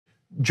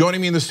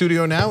Joining me in the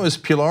studio now is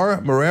Pilar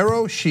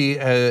Marrero. She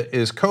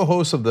is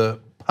co-host of the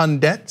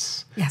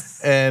Pundits.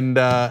 Yes.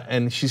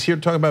 And she's here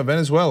to talk about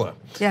Venezuela.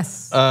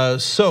 Yes.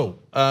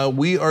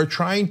 We're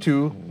trying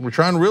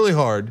really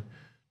hard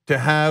to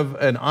have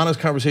an honest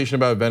conversation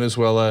about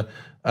Venezuela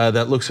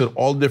that looks at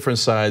all different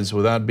sides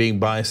without being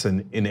biased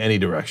in any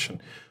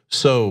direction.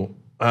 So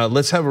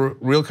let's have a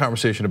real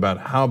conversation about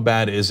how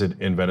bad is it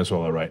in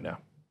Venezuela right now?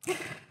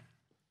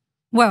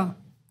 Well,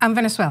 I'm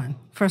Venezuelan,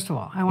 first of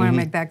all. I want to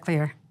make that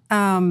clear.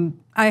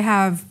 I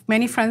have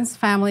many friends,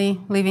 family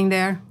living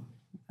there,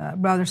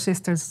 brothers,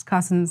 sisters,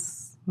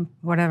 cousins,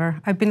 whatever.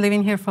 I've been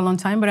living here for a long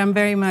time, but I'm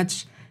very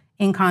much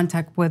in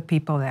contact with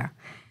people there.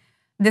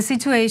 The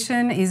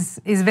situation is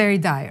very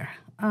dire.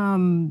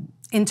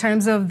 In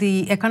terms of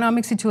the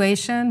economic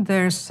situation,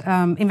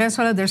 in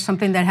Venezuela, there's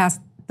something that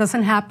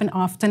doesn't happen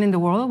often in the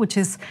world, which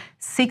is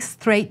 6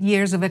 straight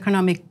years of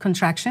economic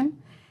contraction.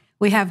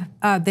 We have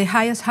the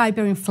highest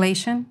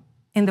hyperinflation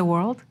in the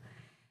world.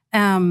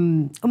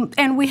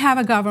 And we have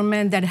a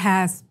government that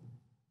has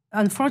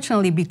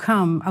unfortunately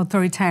become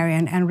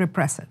authoritarian and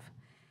repressive.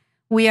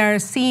 We are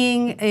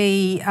seeing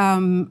a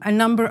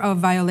number of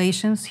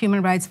violations,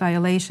 human rights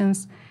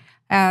violations,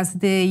 as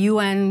the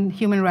UN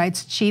Human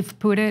Rights Chief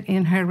put it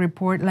in her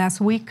report last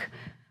week.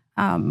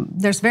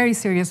 There's very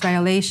serious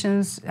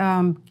violations,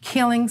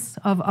 killings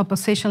of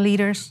opposition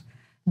leaders,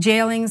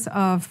 jailings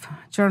of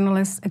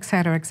journalists, et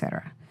cetera, et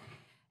cetera.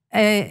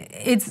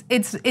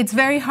 It's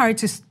very hard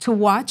to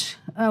watch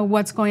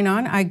what's going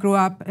on. I grew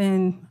up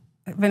in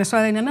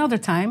Venezuela in another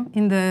time,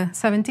 in the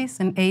 70s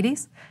and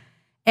 80s.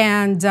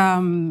 And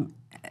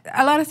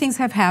a lot of things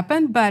have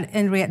happened, but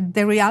in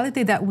the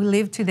reality that we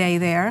live today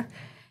there,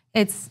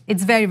 it's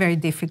very, very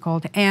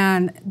difficult.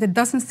 And there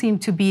doesn't seem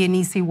to be an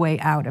easy way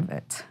out of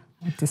it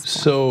at this point.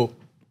 So,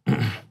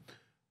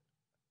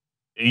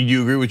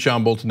 you agree with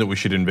John Bolton that we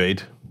should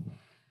invade?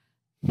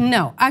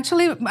 No,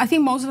 actually, I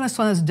think most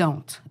Venezuelans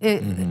don't.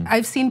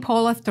 I've seen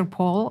poll after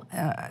poll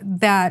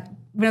that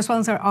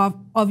Venezuelans are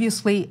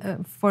obviously,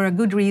 for a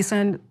good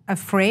reason,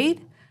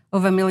 afraid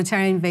of a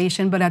military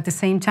invasion, but at the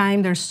same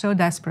time, they're so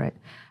desperate.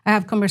 I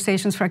have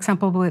conversations, for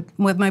example,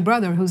 with my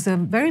brother, who's a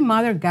very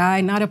moderate guy,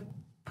 not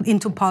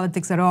into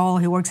politics at all.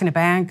 He works in a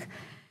bank.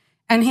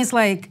 And he's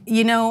like,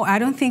 I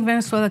don't think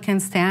Venezuela can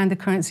stand the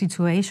current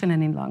situation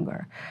any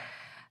longer.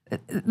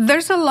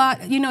 There's a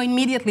lot,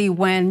 immediately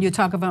when you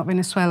talk about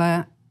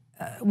Venezuela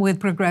with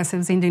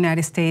progressives in the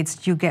United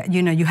States, you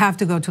have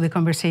to go to the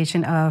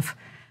conversation of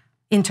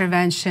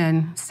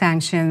intervention,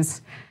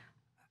 sanctions.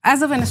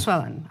 As a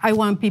Venezuelan, I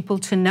want people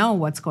to know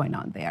what's going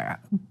on there.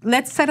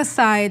 Let's set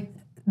aside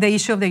the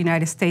issue of the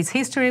United States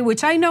history,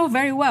 which I know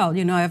very well.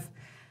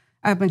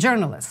 I'm a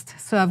journalist,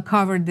 so I've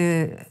covered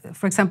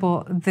for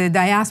example, the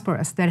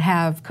diasporas that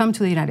have come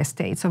to the United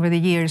States over the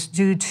years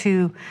due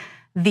to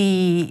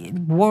the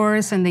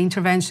wars and the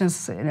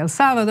interventions in El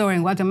Salvador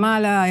and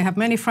Guatemala. I have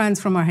many friends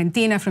from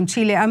Argentina, from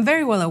Chile. I'm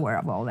very well aware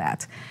of all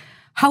that.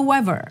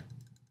 However,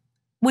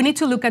 we need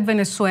to look at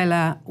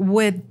Venezuela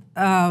with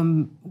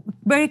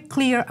very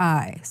clear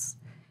eyes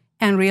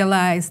and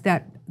realize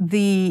that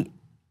the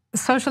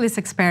socialist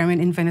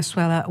experiment in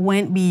Venezuela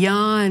went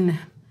beyond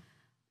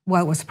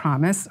what was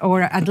promised,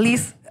 or at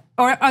least,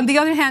 or on the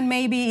other hand,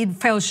 maybe it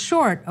fell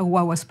short of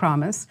what was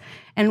promised.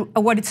 And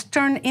what it's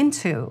turned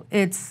into,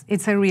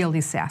 it's a real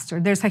disaster.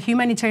 There's a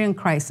humanitarian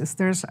crisis.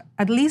 There's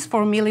at least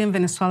 4 million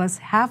Venezuelans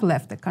have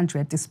left the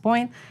country at this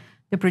point.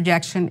 The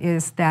projection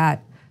is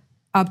that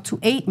up to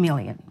 8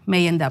 million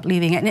may end up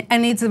leaving.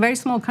 And it's a very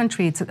small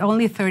country. It's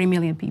only 30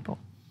 million people.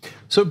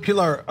 So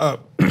Pilar,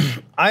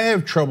 I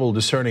have trouble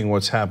discerning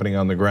what's happening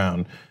on the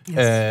ground,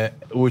 yes,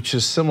 which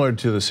is similar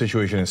to the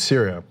situation in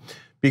Syria,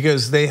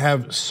 because they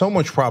have so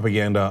much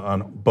propaganda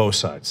on both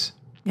sides.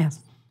 Yes.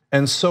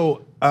 And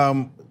so,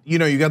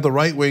 you got the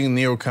right-wing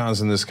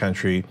neocons in this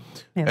country,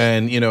 yes,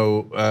 and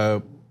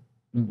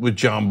with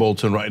John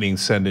Bolton writing,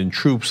 "Send in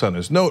troops" on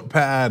his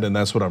notepad, and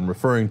that's what I'm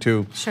referring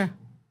to. Sure.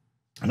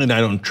 And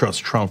I don't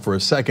trust Trump for a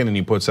second, and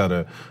he puts out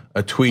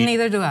a tweet.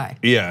 Neither do I.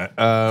 Yeah,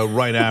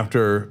 right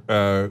after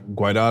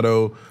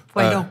Guaido.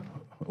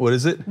 What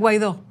is it?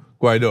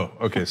 Guaido,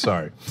 okay,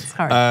 sorry.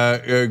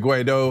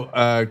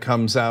 Guaido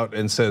comes out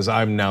and says,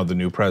 "I'm now the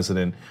new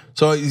president."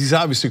 So he's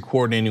obviously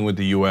coordinating with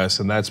the US,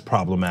 and that's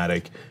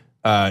problematic,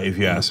 if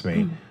you ask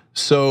me.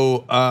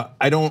 So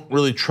I don't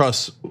really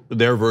trust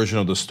their version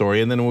of the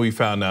story. And then we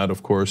found out,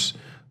 of course,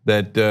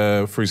 that,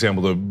 for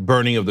example, the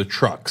burning of the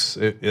trucks,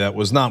 that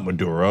was not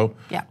Maduro.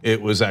 Yeah.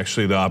 It was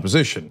actually the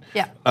opposition.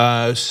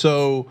 Yeah.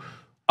 So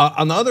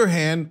on the other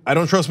hand, I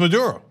don't trust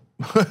Maduro.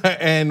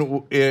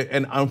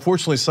 and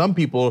unfortunately, some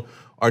people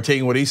are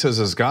taking what he says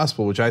as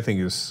gospel, which I think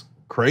is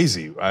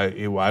crazy. I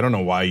don't know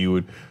why you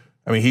would.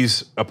 I mean,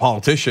 he's a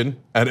politician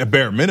at a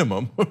bare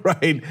minimum,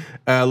 right?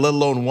 Let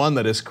alone one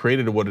that has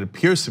created what it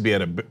appears to be,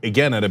 at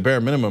a bare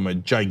minimum, a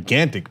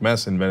gigantic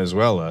mess in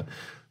Venezuela.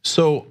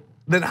 So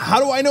then how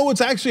do I know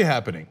what's actually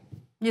happening?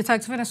 You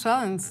talk to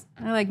Venezuelans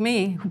like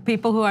me,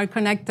 people who are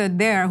connected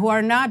there, who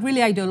are not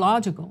really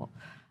ideological.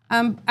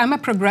 I'm a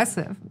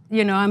progressive.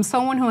 I'm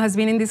someone who has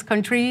been in this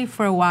country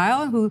for a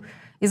while, who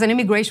is an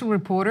immigration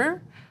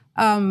reporter,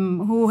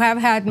 who have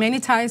had many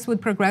ties with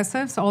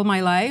progressives all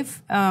my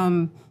life.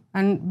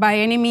 And by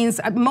any means,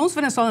 most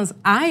Venezuelans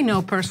I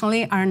know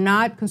personally are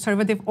not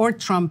conservative or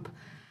Trump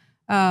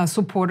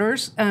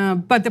supporters.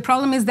 But the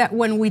problem is that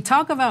when we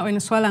talk about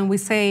Venezuela and we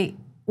say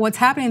what's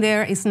happening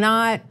there is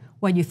not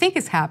what you think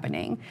is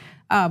happening,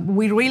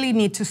 we really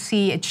need to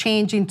see a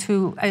change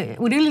into.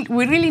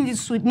 We really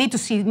need to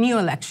see new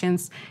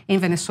elections in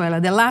Venezuela.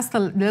 The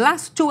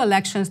last two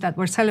elections that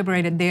were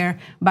celebrated there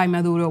by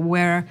Maduro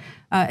were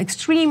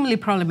extremely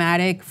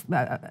problematic.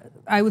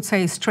 I would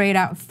say straight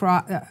out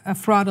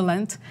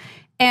fraudulent.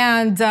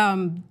 And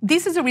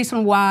this is the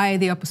reason why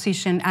the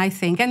opposition, I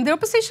think, and the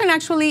opposition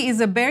actually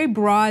is a very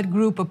broad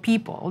group of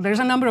people. There's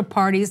a number of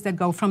parties that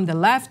go from the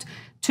left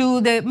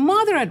to the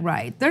moderate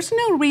right. There's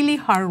no really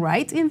hard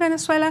right in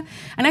Venezuela.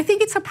 And I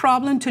think it's a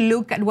problem to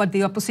look at what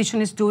the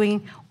opposition is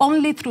doing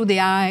only through the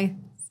eye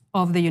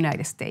of the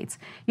United States.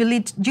 You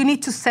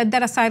need to set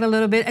that aside a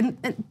little bit, and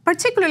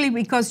particularly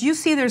because you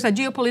see there's a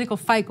geopolitical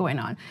fight going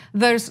on.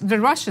 There's the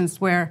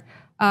Russians were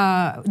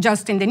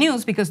just in the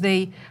news because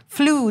they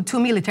flew 2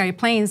 military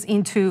planes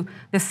into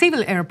the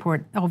civil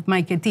airport of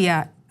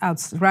Maiquetía,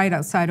 right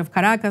outside of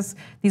Caracas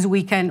this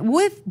weekend,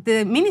 with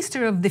the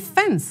Minister of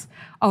Defense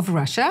of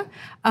Russia,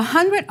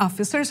 100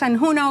 officers, and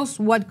who knows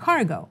what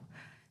cargo.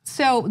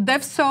 So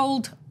they've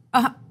sold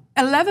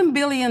 $11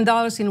 billion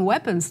in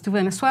weapons to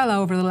Venezuela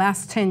over the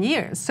last 10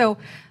 years. So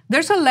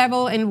there's a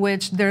level in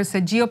which there's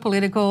a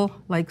geopolitical,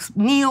 like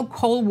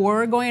neo-Cold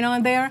War going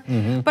on there.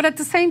 But at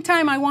the same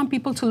time, I want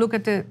people to look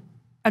at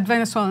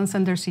Venezuelans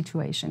and their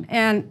situation.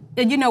 And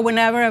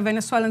whenever a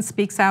Venezuelan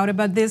speaks out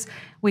about this,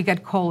 we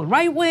get called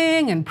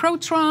right-wing and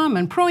pro-Trump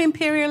and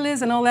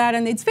pro-imperialist and all that.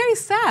 And it's very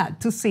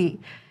sad to see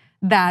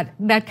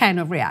that kind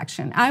of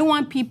reaction. I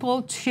want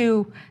people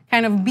to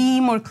kind of be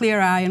more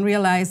clear-eyed and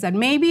realize that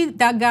maybe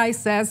that guy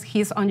says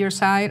he's on your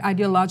side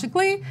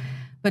ideologically,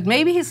 but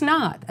maybe he's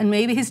not, and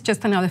maybe he's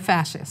just another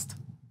fascist.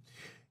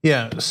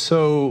 Yeah,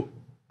 so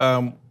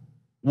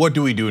what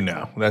do we do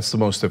now? That's the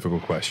most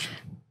difficult question.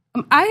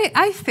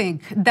 I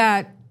think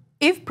that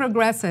if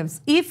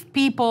progressives, if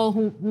people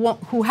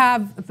who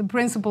have the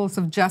principles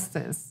of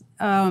justice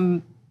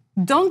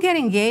don't get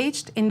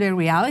engaged in the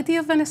reality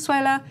of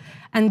Venezuela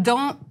and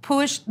don't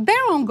push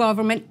their own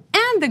government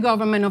and the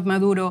government of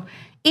Maduro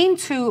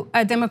into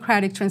a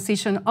democratic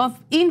transition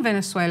in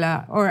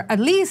Venezuela, or at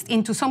least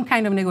into some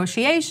kind of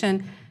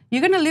negotiation,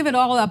 you're going to leave it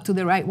all up to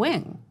the right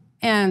wing.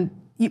 And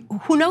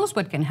who knows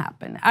what can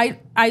happen?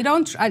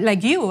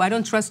 Like you, I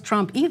don't trust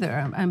Trump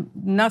either. I'm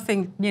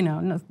nothing,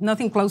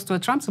 nothing close to a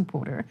Trump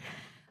supporter.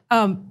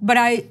 But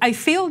I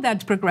feel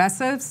that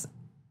progressives,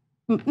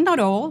 not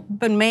all,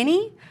 but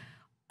many,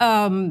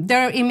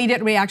 their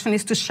immediate reaction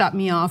is to shut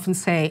me off and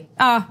say,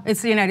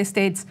 it's the United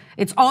States.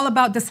 It's all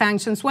about the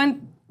sanctions,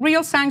 when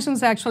real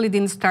sanctions actually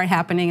didn't start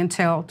happening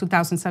until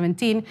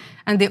 2017,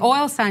 and the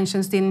oil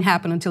sanctions didn't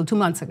happen until 2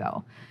 months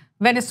ago.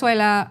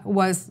 Venezuela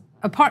was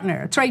a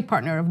trade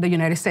partner of the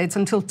United States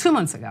until 2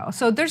 months ago.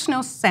 So there's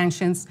no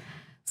sanctions.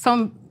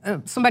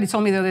 Somebody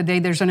told me the other day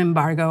there's an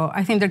embargo.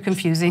 I think they're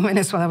confusing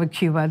Venezuela with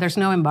Cuba. There's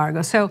no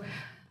embargo. So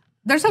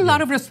there's a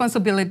lot of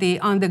responsibility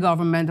on the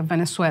government of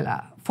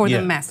Venezuela for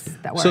the mess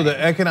that we're in. So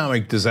the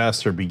economic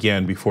disaster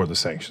began before the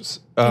sanctions.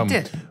 It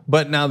did.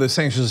 But now the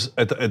sanctions,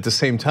 at the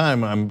same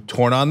time, I'm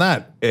torn on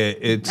that.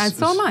 And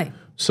so am I.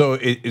 So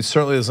it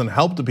certainly doesn't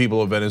help the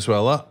people of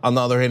Venezuela. On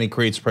the other hand, it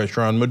creates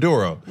pressure on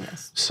Maduro.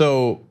 Yes.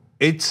 So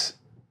it's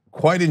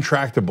quite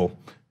intractable.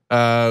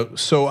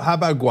 So how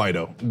about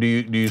Guaido? Do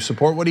you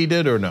support what he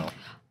did or no?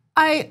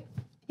 I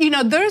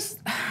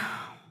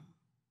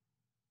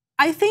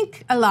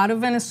think a lot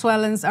of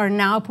Venezuelans are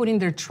now putting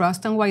their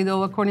trust in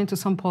Guaido, according to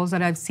some polls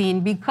that I've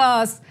seen,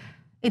 because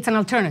it's an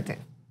alternative.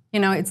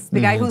 It's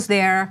the guy who's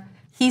there.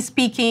 He's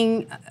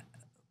speaking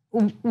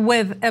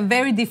with a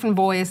very different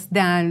voice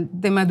than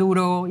the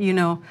Maduro,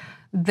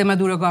 the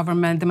Maduro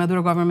government. The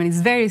Maduro government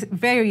is very,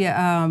 very,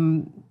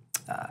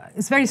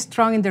 it's very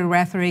strong in their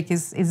rhetoric.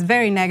 Is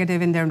very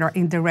negative in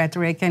their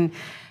rhetoric, and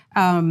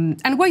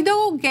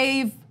Guaido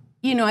gave,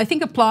 I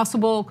think, a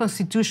plausible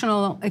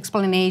constitutional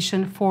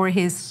explanation for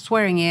his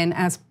swearing in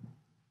as,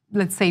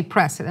 let's say,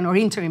 president or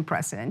interim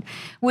president,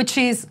 which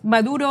is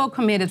Maduro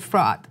committed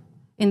fraud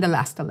in the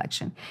last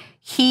election.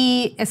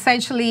 He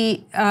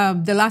essentially,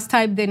 the last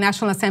time the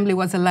National Assembly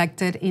was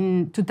elected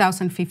in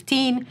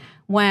 2015,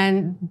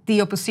 when the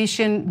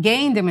opposition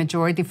gained the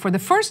majority for the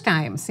first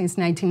time since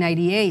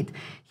 1998,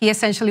 he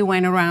essentially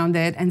went around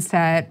it and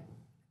said,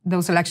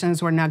 those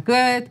elections were not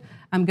good.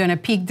 I'm going to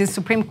pick the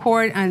Supreme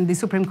Court, and the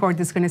Supreme Court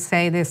is going to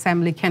say the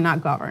assembly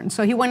cannot govern.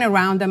 So he went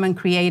around them and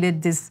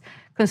created this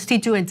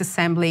constituent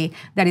assembly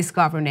that is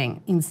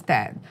governing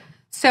instead.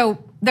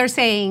 So they're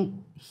saying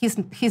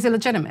he's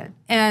illegitimate,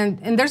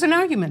 and there's an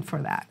argument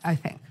for that, I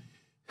think.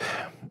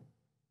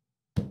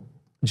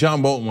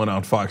 John Bolton went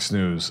on Fox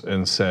News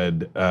and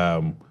said,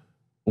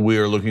 we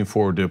are looking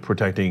forward to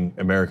protecting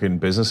American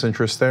business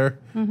interests there,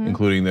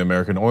 including the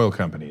American oil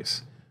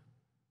companies.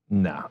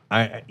 Nah,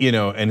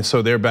 and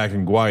so they're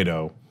backing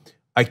Guaido.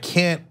 I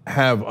can't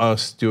have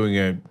us doing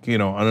an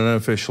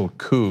unofficial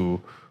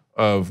coup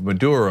of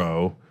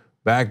Maduro,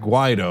 back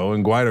Guaido,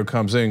 and Guaido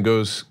comes in and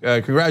goes,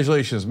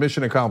 congratulations,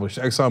 mission accomplished.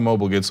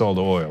 ExxonMobil gets all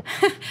the oil.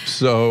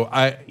 So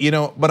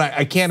but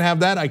I can't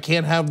have that. I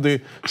can't have the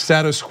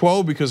status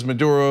quo because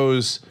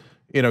Maduro's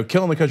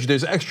killing the country.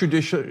 There's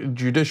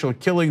extrajudicial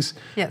killings.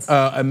 Yes.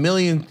 1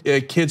 million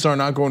kids are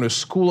not going to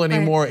school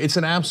anymore. Right. It's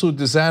an absolute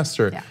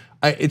disaster. Yeah.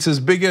 It's as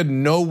big a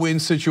no-win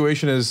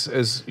situation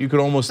as you could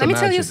almost imagine.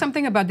 Let me tell you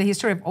something about the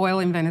history of oil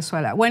in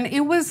Venezuela. When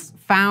it was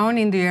found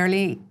in the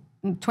early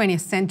 20th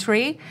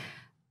century,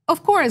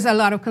 of course, a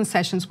lot of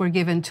concessions were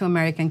given to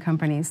American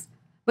companies,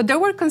 but there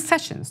were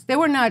concessions. They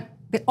were not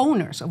the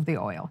owners of the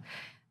oil.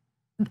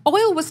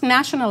 Oil was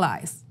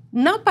nationalized,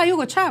 not by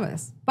Hugo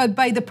Chavez, but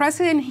by the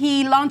president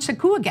he launched a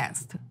coup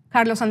against,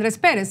 Carlos Andrés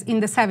Pérez, in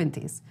the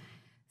 70s.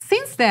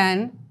 Since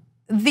then,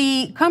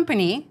 the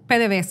company,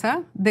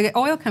 PDVSA, the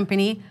oil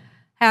company,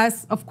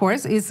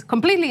 is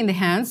completely in the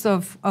hands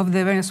of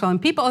the Venezuelan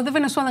people, of the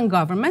Venezuelan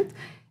government,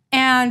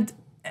 and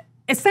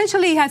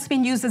essentially has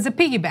been used as a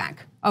piggy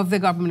bank of the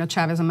government of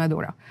Chavez and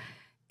Maduro.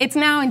 It's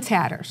now in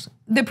tatters.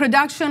 The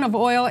production of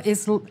oil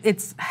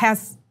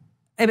has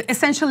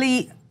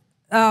essentially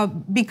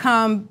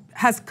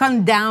has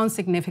come down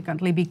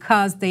significantly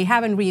because they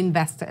haven't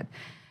reinvested.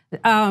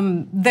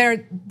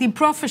 They're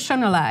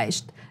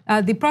deprofessionalized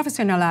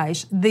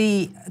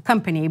the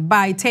company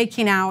by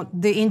taking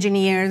out the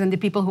engineers and the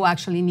people who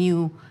actually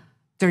knew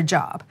their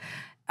job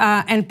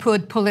and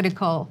put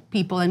political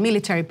people and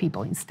military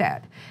people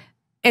instead.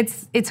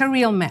 It's a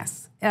real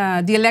mess.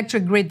 The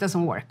electric grid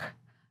doesn't work.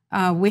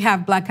 We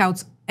have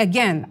blackouts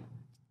again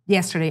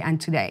yesterday and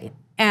today.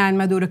 And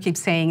Maduro keeps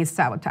saying it's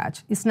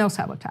sabotage. It's no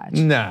sabotage.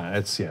 Nah,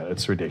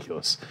 it's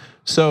ridiculous.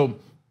 So,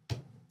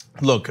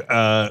 look,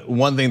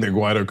 one thing that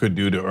Guaido could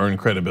do to earn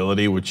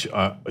credibility, which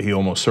he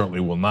almost certainly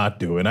will not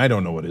do, and I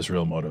don't know what his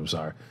real motives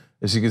are,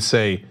 is he could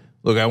say,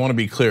 look, I want to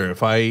be clear.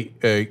 If I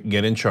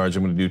get in charge,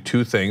 I'm going to do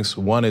two things.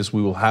 One is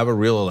we will have a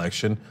real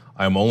election.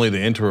 I'm only the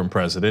interim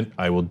president.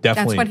 I will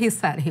definitely. That's what he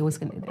said he was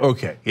going to do.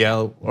 Okay, yeah,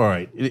 all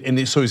right.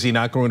 And so is he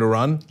not going to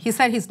run? He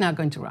said he's not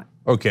going to run.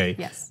 Okay.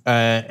 Yes.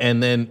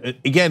 And then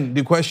again,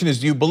 the question is,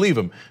 do you believe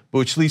him?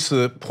 Which leads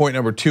to point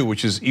number 2,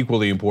 which is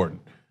equally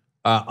important.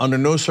 Under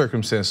no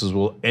circumstances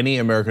will any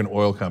American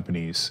oil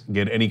companies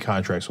get any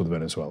contracts with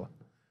Venezuela.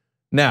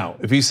 Now,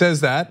 if he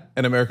says that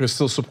and America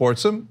still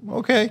supports him,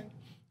 okay,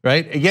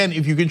 right? Again,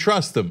 if you can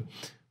trust him.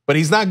 But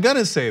he's not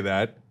gonna say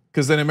that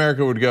because then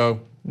America would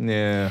go,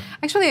 yeah.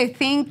 Actually, I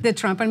think the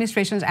Trump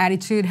administration's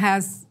attitude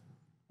has,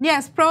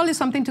 yes, probably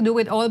something to do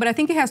with oil, but I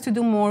think it has to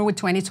do more with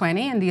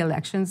 2020 and the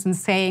elections and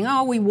saying,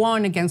 oh, we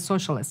won against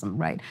socialism,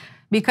 right?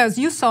 Because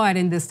you saw it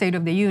in the State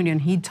of the Union.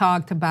 He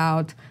talked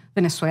about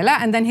Venezuela,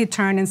 and then he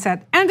turned and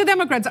said, and the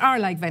Democrats are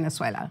like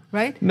Venezuela,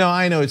 right? No,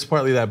 I know it's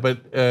partly that,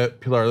 but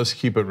Pilar, let's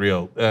keep it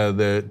real.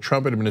 The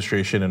Trump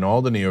administration and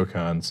all the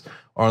neocons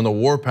are on the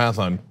warpath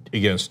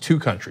against 2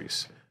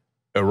 countries,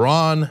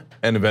 Iran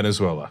and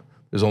Venezuela.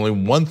 There's only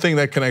one thing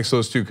that connects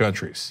those 2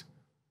 countries,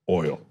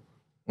 oil,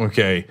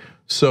 okay?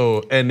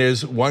 So, and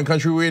there's one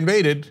country we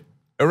invaded,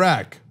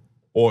 Iraq,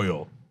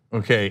 oil,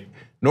 okay?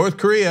 North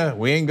Korea,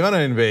 we ain't gonna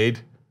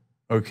invade,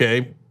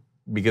 okay?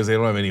 Because they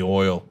don't have any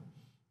oil.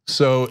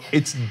 So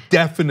it's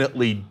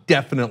definitely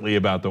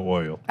about the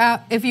oil.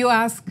 If you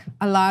ask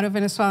a lot of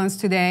Venezuelans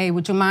today,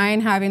 would you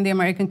mind having the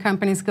American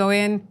companies go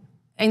in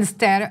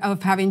instead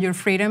of having your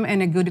freedom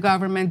and a good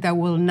government that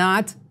will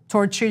not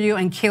torture you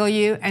and kill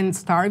you and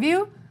starve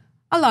you?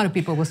 A lot of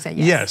people will say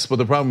yes. Yes, but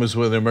the problem is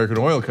when American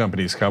oil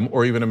companies come,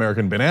 or even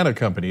American banana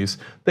companies,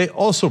 they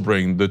also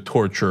bring the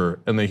torture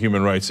and the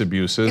human rights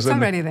abuses. It's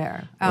already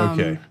there.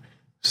 Okay,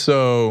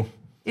 so.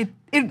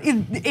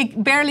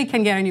 It barely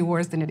can get any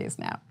worse than it is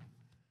now.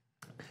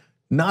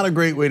 Not a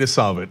great way to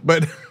solve it,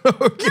 but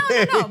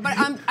okay. No. But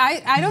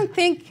I don't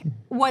think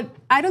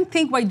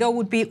Guaido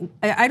would be.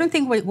 I don't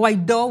think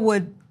Guaido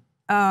would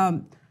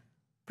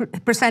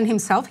present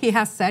himself. He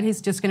has said he's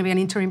just going to be an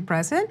interim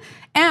president.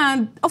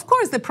 And of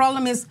course, the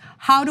problem is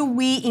how do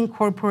we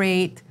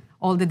incorporate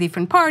all the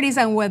different parties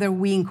and whether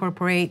we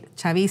incorporate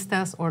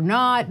Chavistas or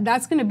not.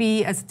 That's going to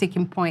be a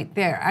sticking point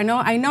there. I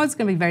know it's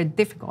going to be very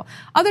difficult.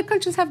 Other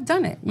countries have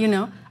done it,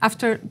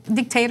 after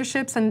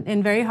dictatorships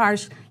and very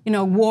harsh,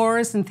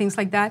 wars and things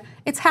like that.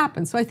 It's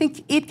happened. So I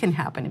think it can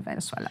happen in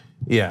Venezuela.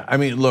 Yeah, I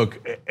mean, look,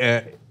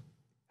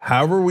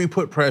 however we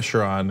put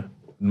pressure on,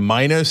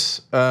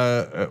 minus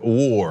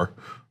war,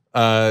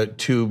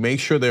 to make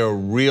sure there are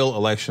real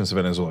elections in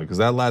Venezuela, because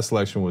that last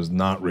election was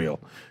not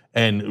real.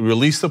 And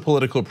release the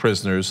political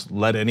prisoners,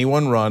 let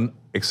anyone run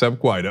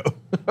except Guaido,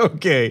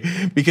 okay?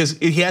 Because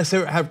he has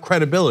to have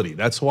credibility,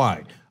 that's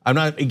why. I'm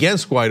not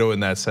against Guaido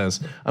in that sense.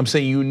 I'm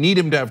saying you need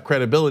him to have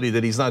credibility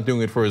that he's not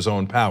doing it for his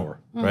own power,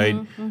 right?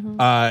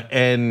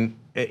 And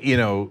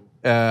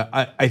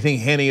I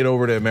think handing it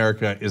over to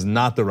America is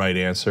not the right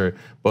answer,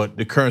 but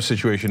the current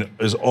situation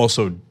is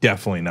also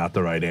definitely not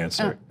the right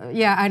answer.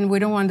 Yeah, and we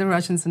don't want the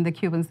Russians and the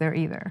Cubans there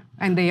either,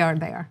 and they are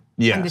there.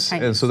 Yes,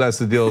 and so that's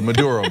the deal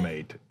Maduro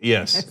made.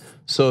 Yes,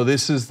 so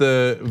this is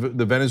the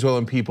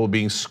Venezuelan people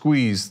being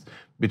squeezed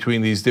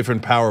between these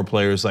different power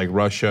players like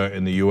Russia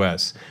and the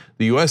US.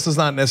 The US does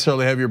not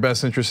necessarily have your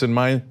best interest in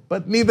mind,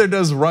 but neither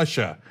does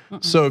Russia.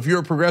 So if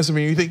you're a progressive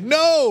and you think,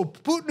 no,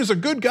 Putin is a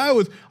good guy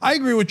I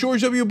agree with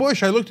George W.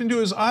 Bush. I looked into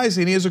his eyes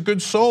and he has a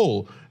good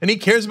soul and he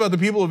cares about the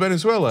people of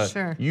Venezuela.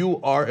 Sure.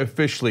 You are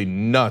officially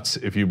nuts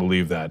if you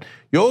believe that.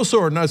 You also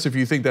are nuts if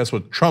you think that's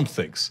what Trump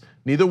thinks.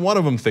 Neither one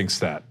of them thinks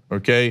that,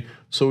 okay?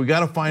 So we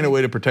gotta find a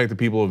way to protect the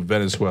people of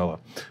Venezuela.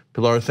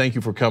 Pilar, thank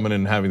you for coming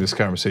in and having this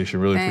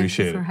conversation. Really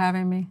appreciate it. Thanks for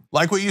having me.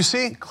 Like what you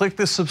see? Click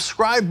the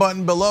subscribe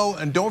button below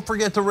and don't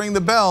forget to ring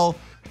the bell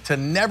to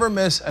never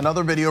miss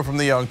another video from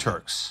the Young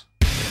Turks.